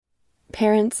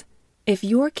Parents, if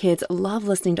your kids love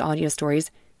listening to audio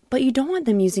stories, but you don't want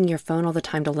them using your phone all the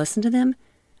time to listen to them,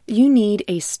 you need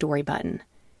a Story Button.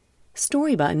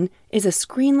 Story Button is a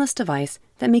screenless device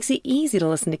that makes it easy to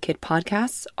listen to kid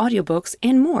podcasts, audiobooks,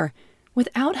 and more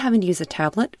without having to use a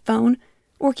tablet, phone,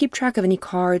 or keep track of any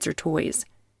cards or toys.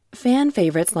 Fan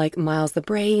favorites like Miles the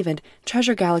Brave and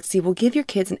Treasure Galaxy will give your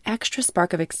kids an extra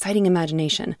spark of exciting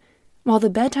imagination, while the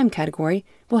bedtime category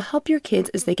will help your kids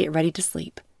as they get ready to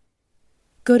sleep.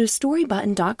 Go to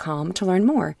storybutton.com to learn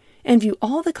more and view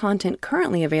all the content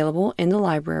currently available in the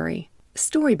library.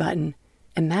 Story Button.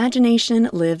 Imagination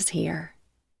lives here.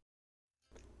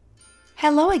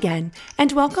 Hello again,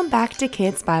 and welcome back to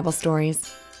Kids Bible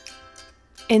Stories.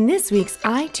 In this week's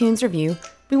iTunes review,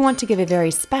 we want to give a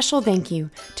very special thank you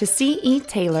to C.E.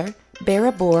 Taylor,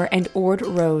 Bara Bohr, and Ord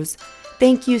Rose.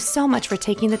 Thank you so much for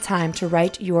taking the time to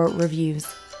write your reviews.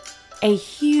 A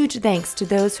huge thanks to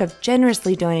those who have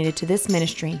generously donated to this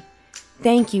ministry.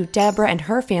 Thank you, Deborah and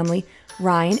her family,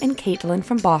 Ryan and Caitlin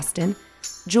from Boston,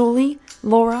 Julie,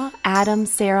 Laura, Adam,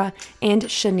 Sarah, and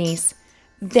Shanice.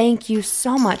 Thank you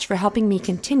so much for helping me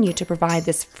continue to provide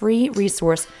this free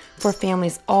resource for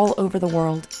families all over the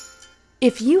world.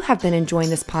 If you have been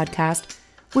enjoying this podcast,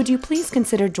 would you please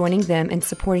consider joining them in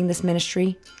supporting this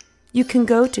ministry? You can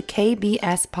go to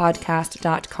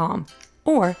kbspodcast.com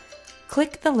or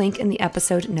click the link in the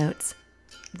episode notes.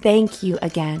 Thank you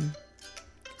again.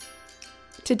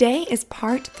 Today is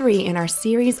part 3 in our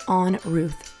series on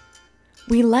Ruth.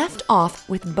 We left off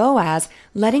with Boaz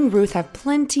letting Ruth have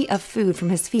plenty of food from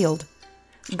his field.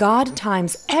 God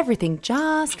times everything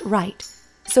just right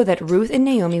so that Ruth and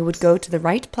Naomi would go to the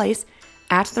right place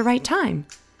at the right time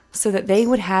so that they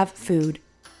would have food.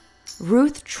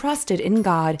 Ruth trusted in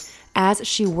God as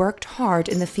she worked hard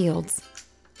in the fields.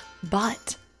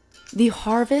 But the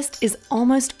harvest is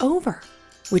almost over,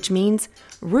 which means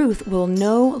Ruth will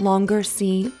no longer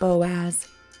see Boaz.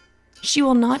 She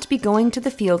will not be going to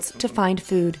the fields to find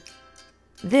food.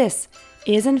 This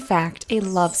is, in fact, a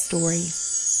love story.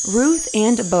 Ruth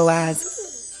and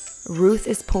Boaz. Ruth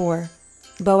is poor.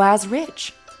 Boaz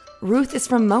rich. Ruth is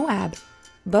from Moab.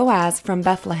 Boaz from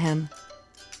Bethlehem.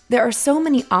 There are so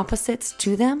many opposites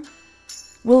to them.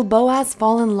 Will Boaz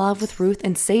fall in love with Ruth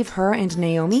and save her and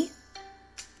Naomi?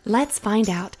 Let's find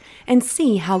out and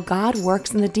see how God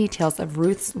works in the details of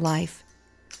Ruth's life.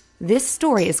 This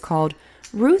story is called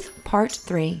Ruth Part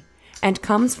 3 and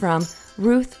comes from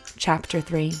Ruth Chapter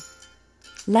 3.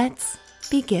 Let's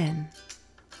begin.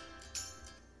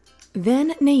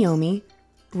 Then Naomi,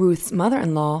 Ruth's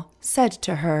mother-in-law, said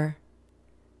to her,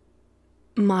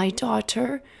 "My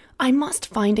daughter, I must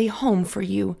find a home for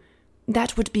you.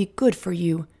 That would be good for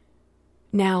you.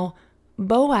 Now,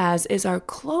 Boaz is our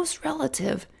close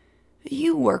relative.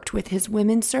 You worked with his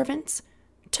women servants.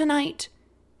 Tonight,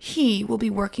 he will be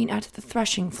working at the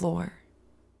threshing floor."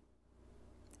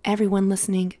 Everyone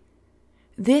listening,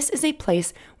 this is a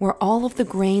place where all of the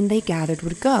grain they gathered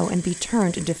would go and be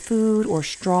turned into food or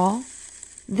straw.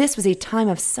 This was a time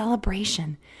of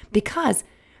celebration because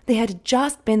they had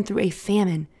just been through a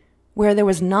famine where there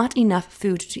was not enough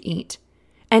food to eat.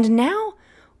 And now,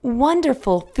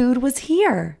 wonderful food was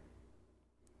here.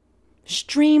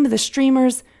 Stream the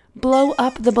streamers, blow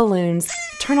up the balloons,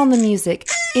 turn on the music.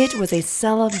 It was a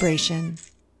celebration.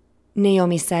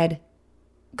 Naomi said,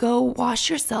 "Go wash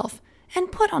yourself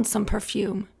and put on some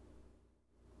perfume."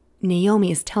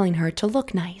 Naomi is telling her to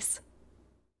look nice.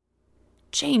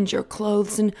 "Change your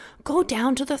clothes and go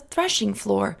down to the threshing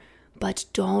floor, but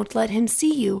don't let him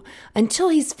see you until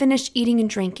he's finished eating and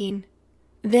drinking.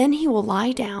 Then he will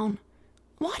lie down.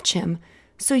 Watch him,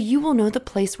 so you will know the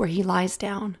place where he lies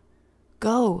down.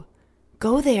 Go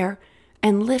there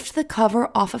and lift the cover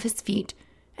off of his feet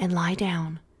and lie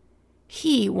down.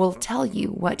 He will tell you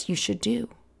what you should do."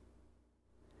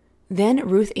 Then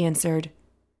Ruth answered,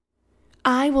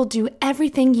 "I will do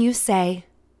everything you say."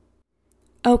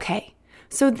 Okay,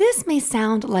 so this may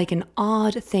sound like an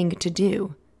odd thing to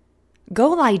do. Go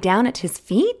lie down at his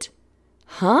feet?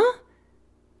 Huh?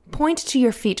 Point to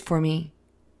your feet for me.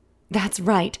 That's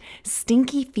right,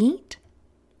 stinky feet?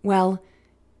 Well,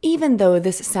 even though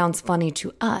this sounds funny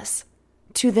to us,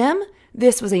 to them,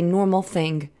 this was a normal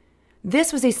thing.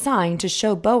 This was a sign to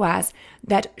show Boaz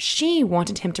that she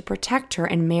wanted him to protect her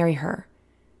and marry her.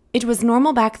 It was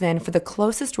normal back then for the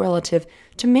closest relative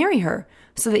to marry her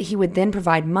so that he would then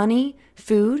provide money,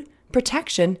 food,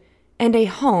 protection, and a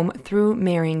home through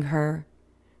marrying her.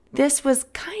 This was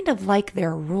kind of like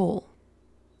their rule.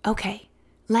 Okay,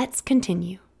 let's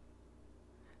continue.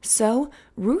 So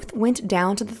Ruth went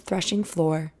down to the threshing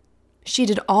floor. She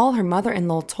did all her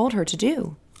mother-in-law told her to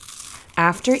do.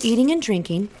 After eating and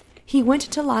drinking, he went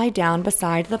to lie down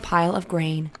beside the pile of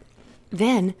grain.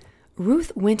 Then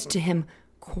Ruth went to him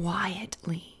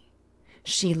quietly.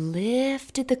 She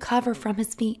lifted the cover from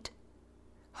his feet.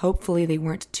 Hopefully they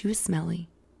weren't too smelly.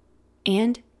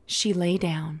 And she lay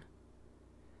down.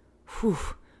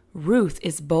 Whew, Ruth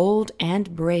is bold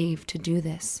and brave to do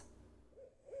this.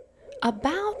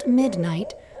 About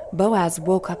midnight, Boaz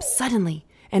woke up suddenly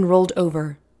and rolled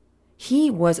over.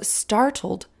 He was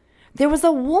startled. There was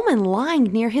a woman lying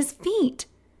near his feet.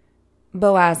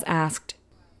 Boaz asked,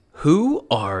 "Who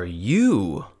are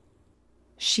you?"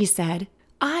 She said,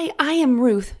 I am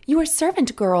Ruth, your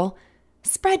servant girl.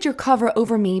 Spread your cover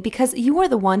over me because you are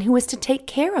the one who is to take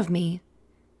care of me.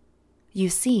 You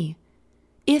see,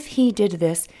 if he did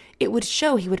this, it would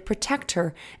show he would protect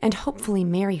her and hopefully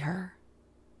marry her.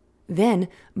 Then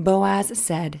Boaz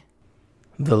said,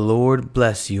 "The Lord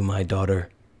bless you, my daughter.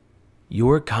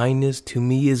 Your kindness to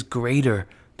me is greater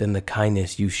than the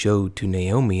kindness you showed to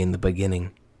Naomi in the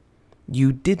beginning.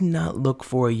 You did not look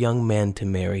for a young man to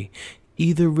marry,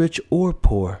 either rich or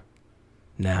poor.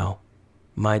 Now,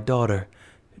 my daughter,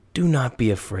 do not be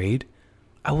afraid.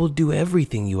 I will do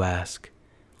everything you ask.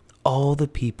 All the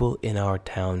people in our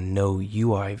town know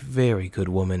you are a very good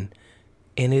woman,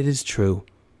 and it is true.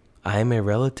 I am a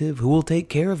relative who will take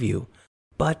care of you,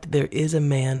 but there is a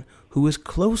man who is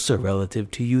closer relative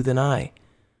to you than I.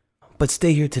 But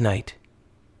stay here tonight.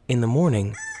 In the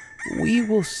morning, we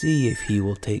will see if he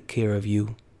will take care of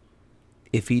you.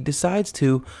 If he decides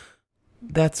to,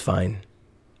 that's fine.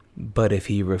 But if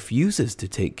he refuses to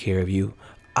take care of you,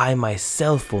 I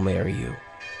myself will marry you.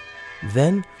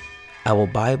 Then I will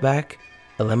buy back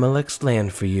Elimelech's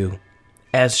land for you.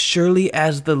 As surely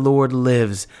as the Lord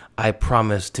lives, I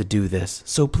promise to do this.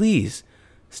 So please,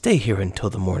 stay here until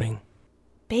the morning."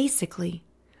 Basically,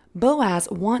 Boaz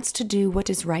wants to do what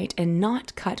is right and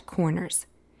not cut corners.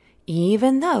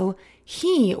 Even though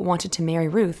he wanted to marry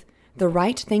Ruth, the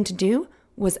right thing to do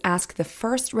was ask the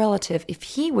first relative if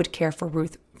he would care for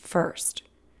Ruth first.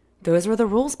 Those were the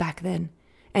rules back then,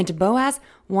 and Boaz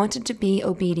wanted to be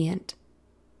obedient.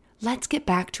 Let's get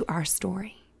back to our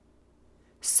story.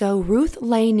 So Ruth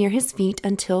lay near his feet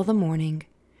until the morning.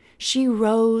 She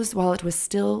rose while it was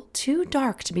still too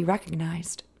dark to be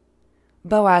recognized.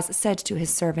 Boaz said to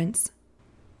his servants,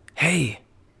 "Hey,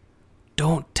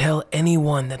 don't tell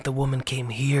anyone that the woman came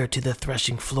here to the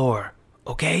threshing floor,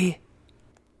 okay?"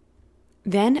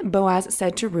 Then Boaz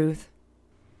said to Ruth,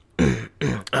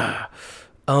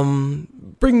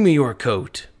 Bring me your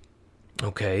coat.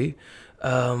 Okay,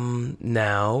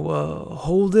 now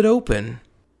hold it open."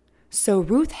 So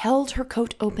Ruth held her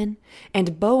coat open,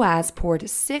 and Boaz poured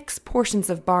 6 portions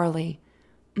of barley.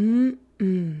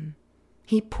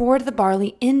 He poured the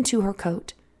barley into her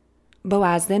coat.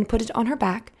 Boaz then put it on her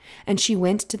back, and she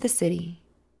went to the city.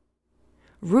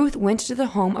 Ruth went to the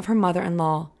home of her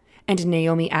mother-in-law, and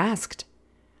Naomi asked,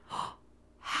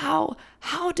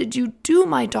 How did you do,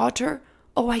 my daughter?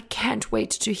 Oh, I can't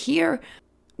wait to hear.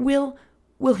 Will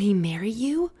he marry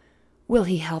you? Will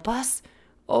he help us?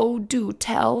 Oh, do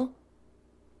tell."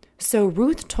 So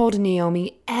Ruth told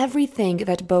Naomi everything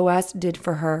that Boaz did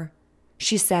for her.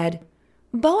 She said,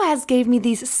 "Boaz gave me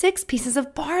these 6 pieces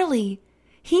of barley.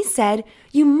 He said,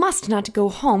 'You must not go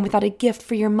home without a gift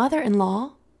for your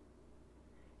mother-in-law.'"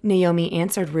 Naomi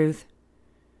answered Ruth,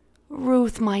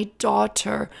 "Ruth, my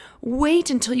daughter, wait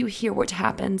until you hear what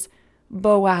happens.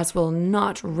 Boaz will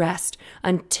not rest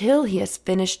until he has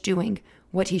finished doing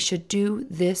what he should do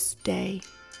this day."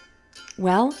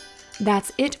 Well,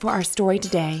 that's it for our story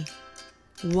today.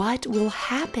 What will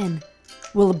happen?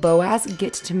 Will Boaz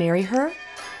get to marry her?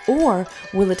 Or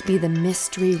will it be the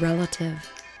mystery relative?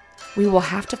 We will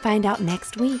have to find out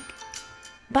next week.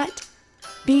 But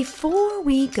before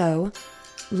we go,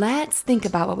 let's think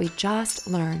about what we just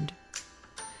learned.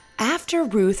 After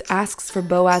Ruth asks for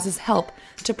Boaz's help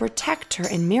to protect her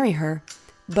and marry her,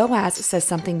 Boaz says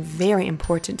something very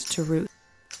important to Ruth.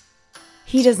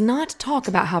 He does not talk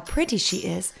about how pretty she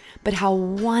is, but how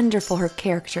wonderful her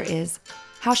character is,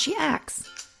 how she acts.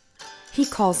 He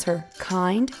calls her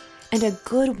kind and a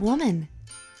good woman.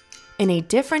 In a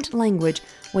different language,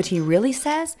 what he really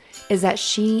says is that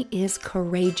she is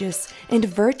courageous and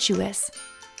virtuous.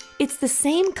 It's the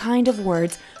same kind of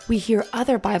words we hear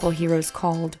other Bible heroes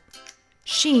called.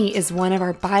 She is one of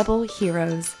our Bible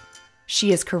heroes.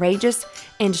 She is courageous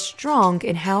and strong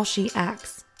in how she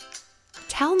acts.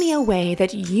 Tell me a way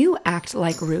that you act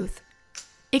like Ruth.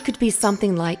 It could be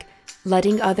something like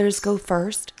letting others go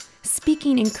first,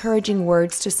 speaking encouraging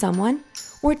words to someone,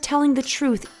 or telling the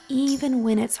truth even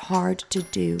when it's hard to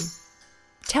do.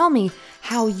 Tell me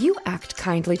how you act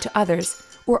kindly to others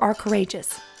or are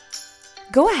courageous.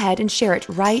 Go ahead and share it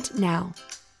right now.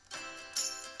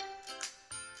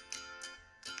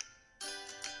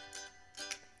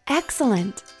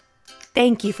 Excellent!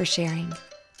 Thank you for sharing.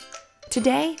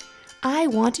 Today, I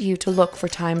want you to look for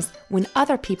times when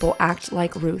other people act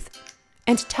like Ruth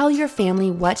and tell your family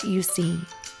what you see.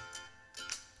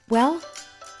 Well,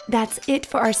 that's it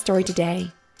for our story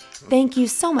today. Thank you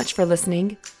so much for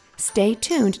listening. Stay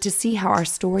tuned to see how our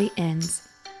story ends.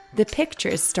 The picture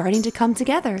is starting to come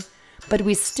together, but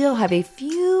we still have a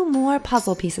few more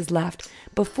puzzle pieces left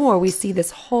before we see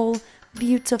this whole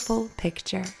beautiful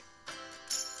picture.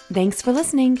 Thanks for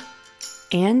listening,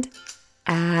 and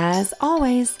as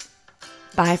always,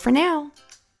 bye for now.